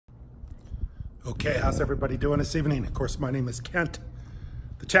Okay, how's everybody doing this evening? Of course, my name is Kent.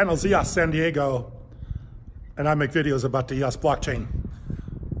 The channel is EOS San Diego, and I make videos about the EOS blockchain.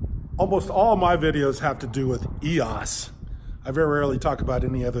 Almost all my videos have to do with EOS. I very rarely talk about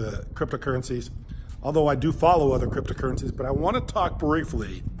any other cryptocurrencies, although I do follow other cryptocurrencies, but I want to talk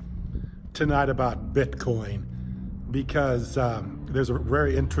briefly tonight about Bitcoin because there's a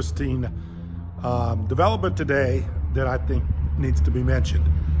very interesting development today that I think needs to be mentioned.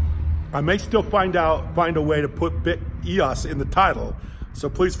 I may still find a way to put EOS in the title, so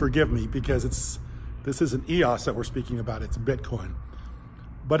please forgive me because this isn't EOS that we're speaking about, it's Bitcoin.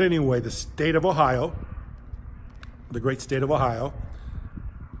 But anyway, the state of Ohio, the great state of Ohio,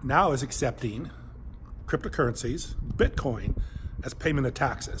 now is accepting cryptocurrencies, Bitcoin, as payment of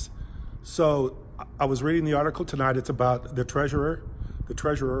taxes. So I was reading the article tonight. It's about the treasurer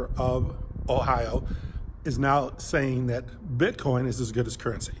of Ohio is now saying that Bitcoin is as good as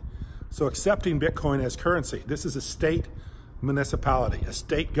currency. So accepting Bitcoin as currency, this is a state municipality, a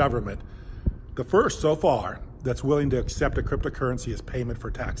state government, the first so far that's willing to accept a cryptocurrency as payment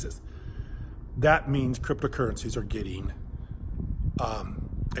for taxes. That means cryptocurrencies are getting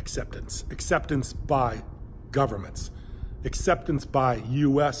acceptance by governments, acceptance by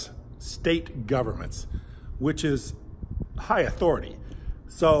US state governments, which is high authority.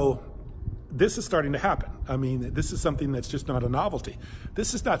 So this is starting to happen. I mean, this is something that's just not a novelty.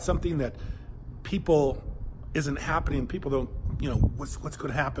 This is not something that isn't happening. People don't, what's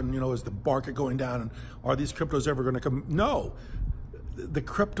going to happen? Is the market going down? And are these cryptos ever going to come? No, the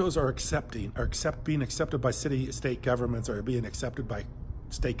cryptos are being accepted by state governments, or being accepted by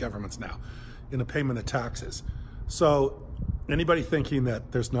state governments now in the payment of taxes. So anybody thinking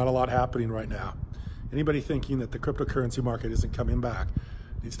that there's not a lot happening right now, anybody thinking that the cryptocurrency market isn't coming back,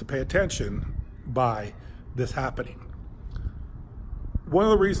 needs to pay attention by this happening. One of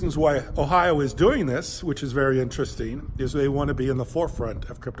the reasons why Ohio is doing this, which is very interesting, is they want to be in the forefront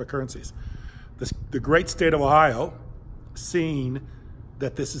of cryptocurrencies. The great state of Ohio, seeing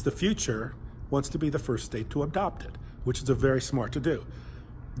that this is the future, wants to be the first state to adopt it, which is very smart to do.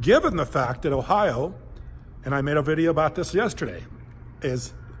 Given the fact that Ohio, and I made a video about this yesterday,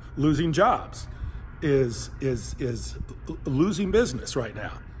 is losing jobs, is losing business right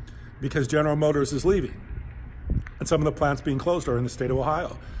now because General Motors is leaving and some of the plants being closed are in the state of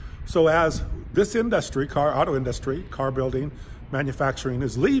Ohio. So as this industry, auto industry, car building, manufacturing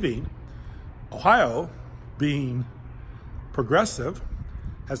is leaving, Ohio, being progressive,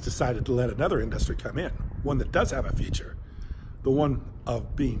 has decided to let another industry come in, one that does have a future, the one of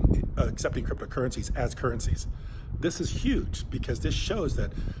accepting cryptocurrencies as currencies. This is huge because this shows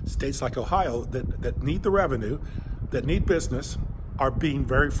that states like Ohio that need the revenue, that need business, are being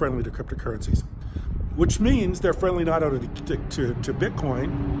very friendly to cryptocurrencies, which means they're friendly not only to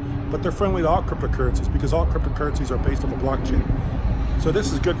Bitcoin, but they're friendly to all cryptocurrencies because all cryptocurrencies are based on the blockchain. So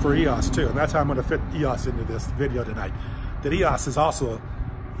this is good for EOS too, and that's how I'm going to fit EOS into this video tonight. That EOS is also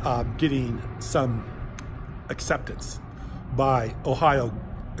getting some acceptance by Ohio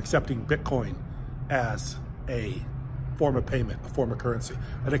accepting Bitcoin as a form of payment, a form of currency,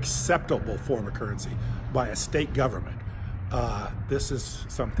 an acceptable form of currency by a state government. This is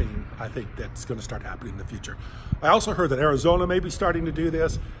something I think that's going to start happening in the future. I also heard that Arizona may be starting to do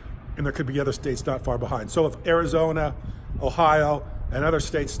this, and there could be other states not far behind. So if Arizona, Ohio, and other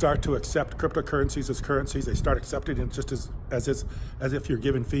states start to accept cryptocurrencies as currencies, they start accepting it just as if you're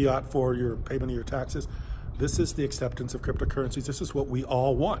giving fiat for your payment of your taxes. This is the acceptance of cryptocurrencies. This is what we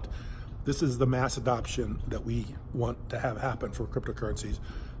all want. This is the mass adoption that we want to have happen for cryptocurrencies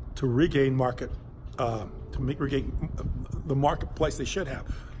to regain regain the marketplace they should have,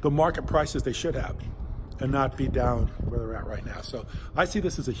 the market prices they should have, and not be down where they're at right now. So I see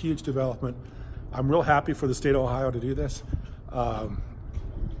this as a huge development. I'm real happy for the state of Ohio to do this. I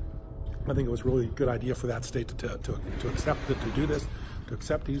think it was really a good idea for that state to accept it, to do this, to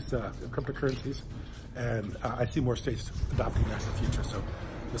accept these cryptocurrencies. And I see more states adopting that in the future. So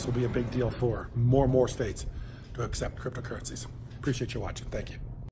this will be a big deal for more and more states to accept cryptocurrencies. Appreciate you watching. Thank you.